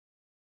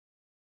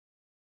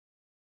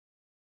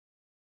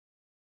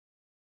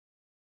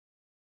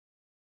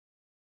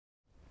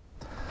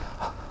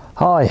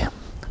Hi,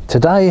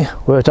 today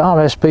we're at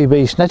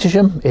RSPB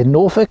Snettisham in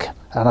Norfolk,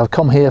 and I've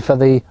come here for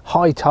the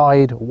high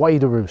tide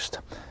wader roost.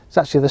 It's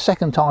actually the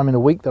second time in a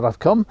week that I've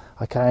come.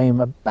 I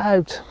came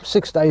about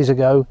 6 days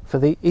ago for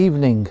the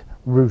evening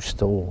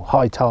roost or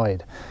high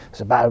tide.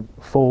 It's about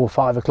 4 or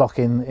 5 o'clock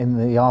in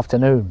the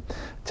afternoon.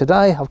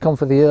 Today I've come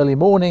for the early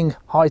morning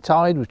high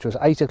tide, which was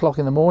 8 o'clock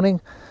in the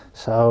morning.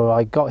 So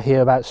I got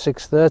here about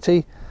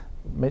 6:30,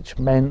 which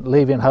meant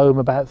leaving home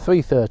about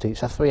 3:30.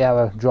 It's a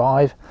 3-hour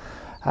drive.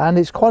 And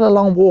it's quite a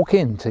long walk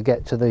in to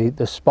get to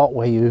the spot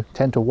where you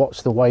tend to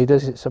watch the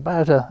waders. It's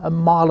about a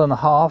mile and a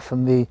half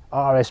from the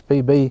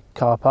RSPB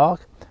car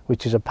park,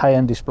 which is a pay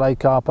and display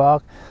car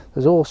park.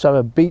 There's also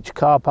a beach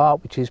car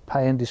park, which is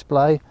pay and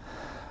display.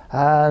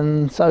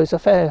 And so it's a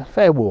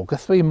fair walk, a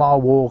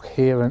 3-mile walk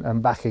here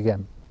and back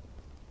again.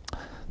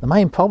 The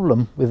main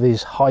problem with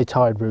these high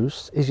tide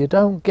roosts is you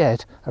don't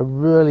get a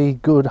really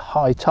good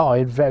high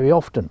tide very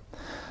often.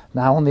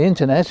 Now on the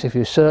internet, if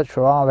you search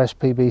for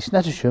RSPB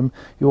Snettisham,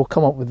 you will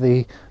come up with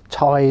the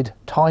tide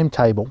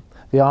timetable.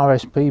 The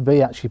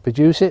RSPB actually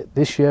produce it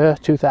this year,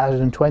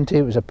 2020.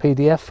 It was a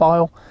PDF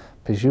file.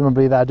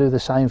 Presumably they'll do the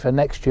same for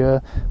next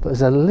year, but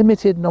there's a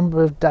limited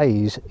number of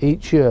days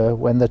each year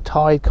when the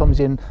tide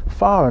comes in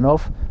far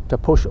enough to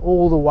push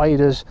all the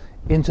waders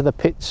into the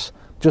pits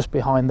just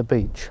behind the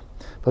beach.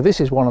 But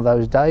this is one of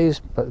those days,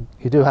 but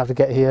you do have to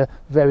get here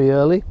very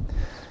early.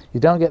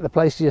 You don't get the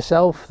place to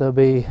yourself. There'll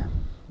be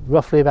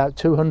roughly about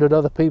 200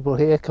 other people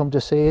here come to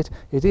see it.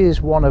 It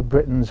is one of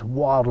Britain's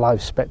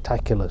wildlife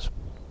spectaculars.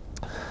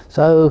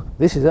 So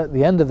this is at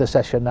the end of the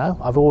session now.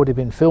 I've already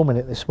been filming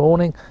it this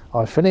morning.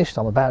 I've finished,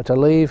 I'm about to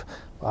leave.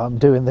 I'm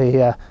doing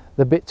the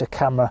bit to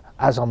camera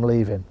as I'm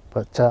leaving,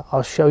 but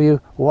I'll show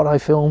you what I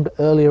filmed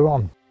earlier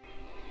on.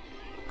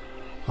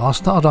 I'll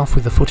start off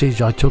with the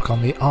footage I took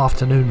on the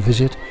afternoon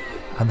visit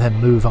and then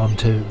move on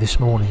to this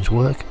morning's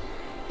work.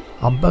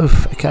 On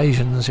both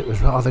occasions it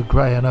was rather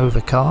grey and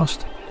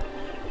overcast.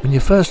 When you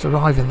first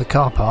arrive in the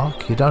car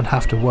park, you don't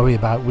have to worry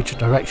about which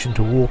direction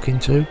to walk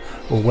into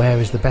or where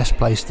is the best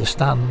place to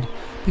stand,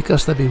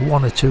 because there'll be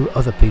 1 or 2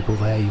 other people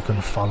there you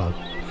can follow.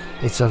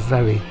 It's a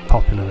very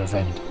popular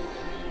event.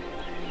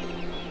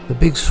 The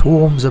big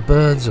swarms of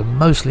birds are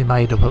mostly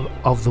made up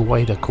of the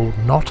wader called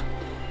knot,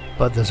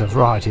 but there's a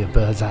variety of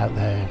birds out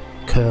there: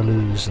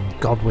 curlews and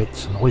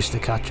godwits and oyster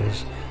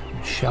catchers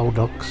and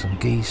shelducks and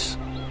geese.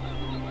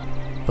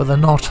 But the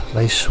knot,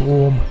 they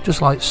swarm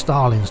just like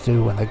starlings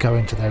do when they go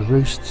into their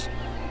roosts,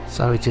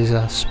 so it is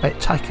a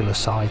spectacular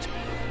sight,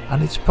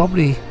 and it's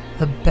probably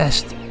the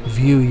best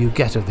view you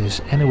get of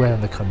this anywhere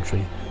in the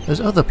country. There's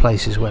other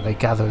places where they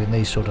gather in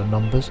these sort of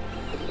numbers,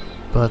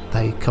 but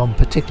they come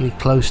particularly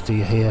close to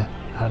you here,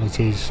 and it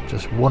is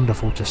just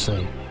wonderful to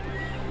see.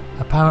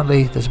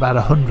 Apparently there's about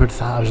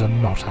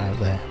 100,000 knot out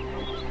there.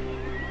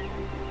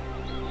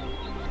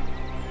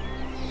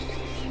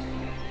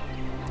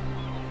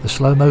 The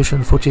slow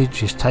motion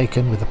footage is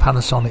taken with the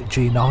Panasonic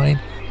G9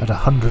 at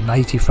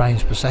 180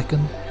 frames per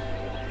second,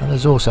 and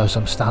there's also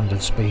some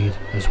standard speed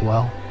as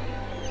well.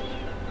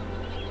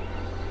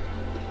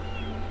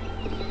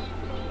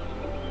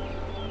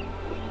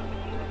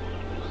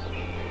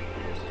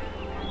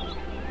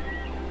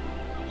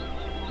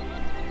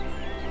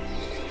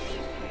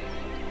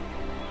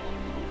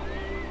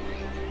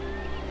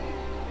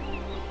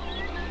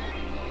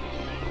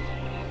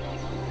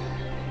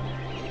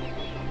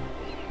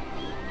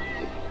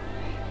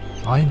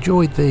 I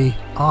enjoyed the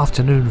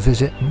afternoon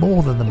visit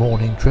more than the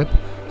morning trip,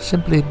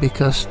 simply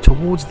because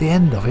towards the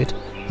end of it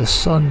the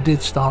sun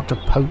did start to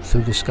poke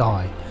through the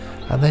sky,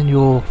 and then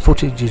your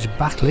footage is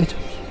backlit,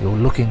 you're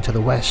looking to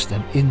the west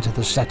and into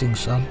the setting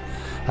sun,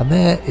 and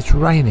there it's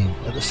raining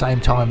at the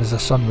same time as the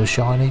sun was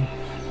shining.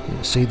 You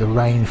can see the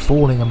rain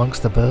falling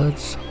amongst the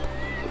birds.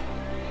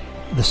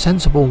 The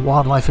sensible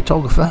wildlife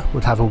photographer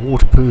would have a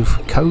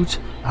waterproof coat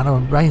and a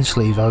rain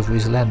sleeve over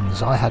his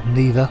lens. I had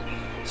neither.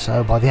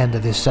 So by the end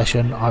of this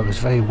session I was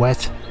very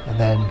wet, and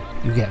then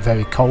you get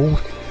very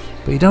cold.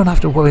 But you don't have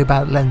to worry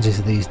about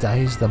lenses these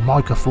days. The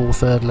Micro Four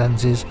 1/3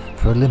 lenses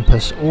for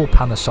Olympus or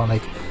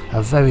Panasonic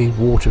are very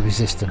water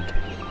resistant.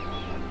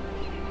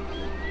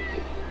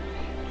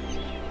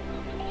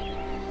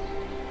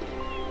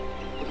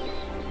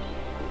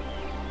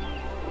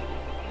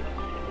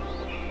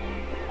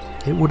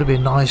 It would have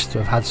been nice to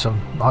have had some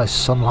nice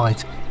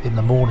sunlight in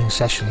the morning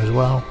session as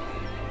well,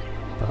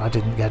 but I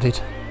didn't get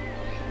it.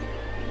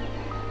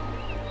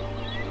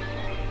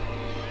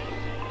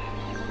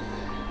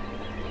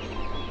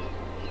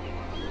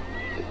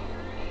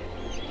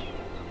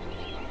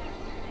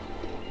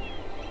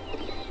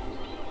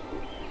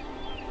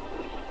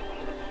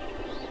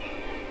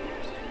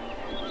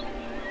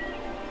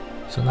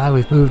 So now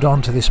we've moved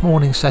on to this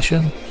morning's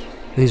session.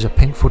 These are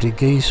pink-footed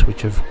geese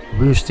which have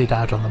roosted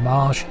out on the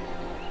marsh.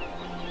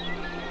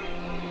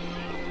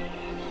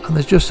 And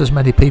there's just as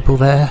many people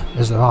there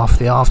as there are for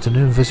the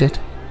afternoon visit.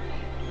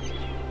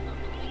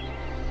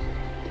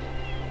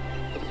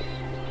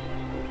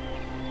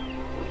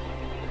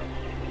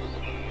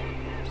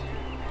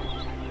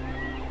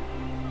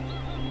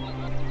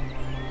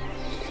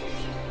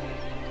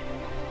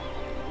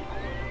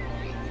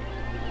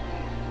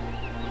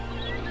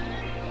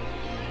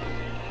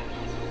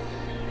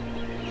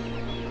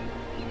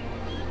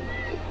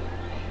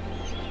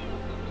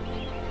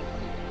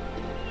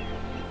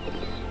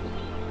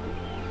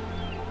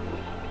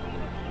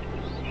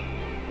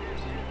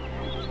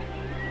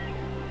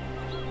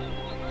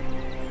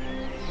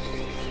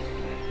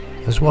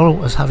 As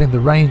well as having the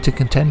rain to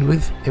contend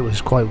with, it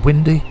was quite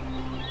windy,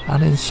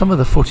 and in some of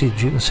the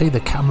footage you can see the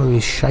camera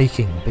is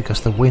shaking because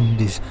the wind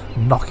is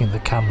knocking the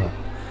camera.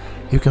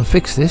 You can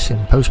fix this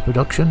in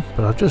post-production,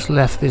 but I've just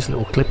left this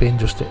little clip in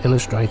just to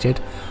illustrate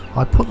it.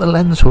 I put the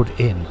lens hood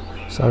in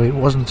so it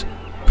wasn't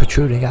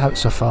protruding out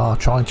so far,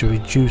 trying to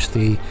reduce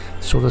the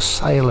sort of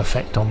sail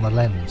effect on the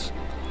lens.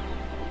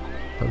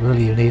 But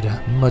really you need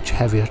a much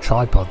heavier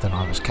tripod than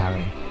I was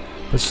carrying.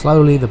 But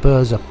slowly the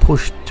birds are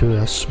pushed to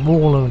a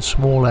smaller and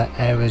smaller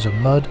areas of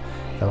mud.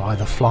 They're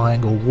either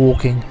flying or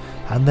walking,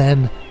 and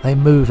then they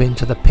move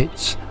into the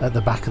pits at the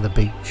back of the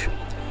beach.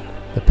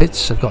 The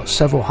pits have got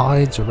several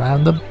hides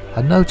around them,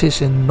 and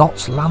notice in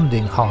Knott's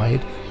Landing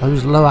hide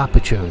those low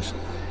apertures.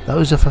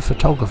 Those are for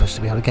photographers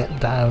to be able to get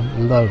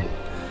down low.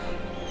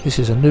 This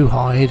is a new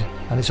hide,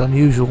 and it's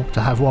unusual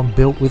to have one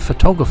built with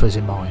photographers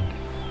in mind.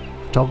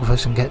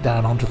 Photographers can get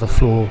down onto the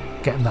floor,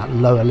 getting that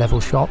lower level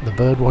shot. The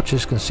bird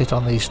watchers can sit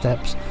on these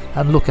steps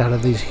and look out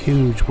of these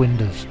huge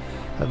windows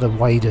at the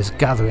waders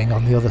gathering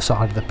on the other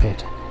side of the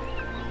pit.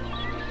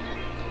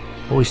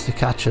 Oyster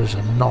catchers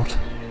are not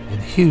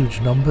in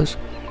huge numbers.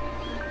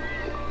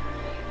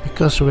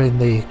 Because we're in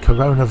the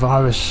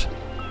coronavirus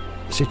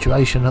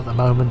situation at the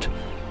moment,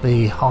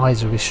 the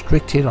hides are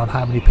restricted on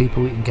how many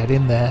people we can get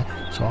in there,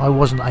 so I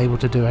wasn't able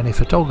to do any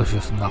photography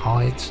from the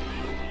hides.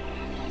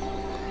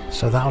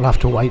 So that'll have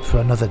to wait for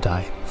another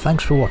day.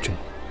 Thanks for watching.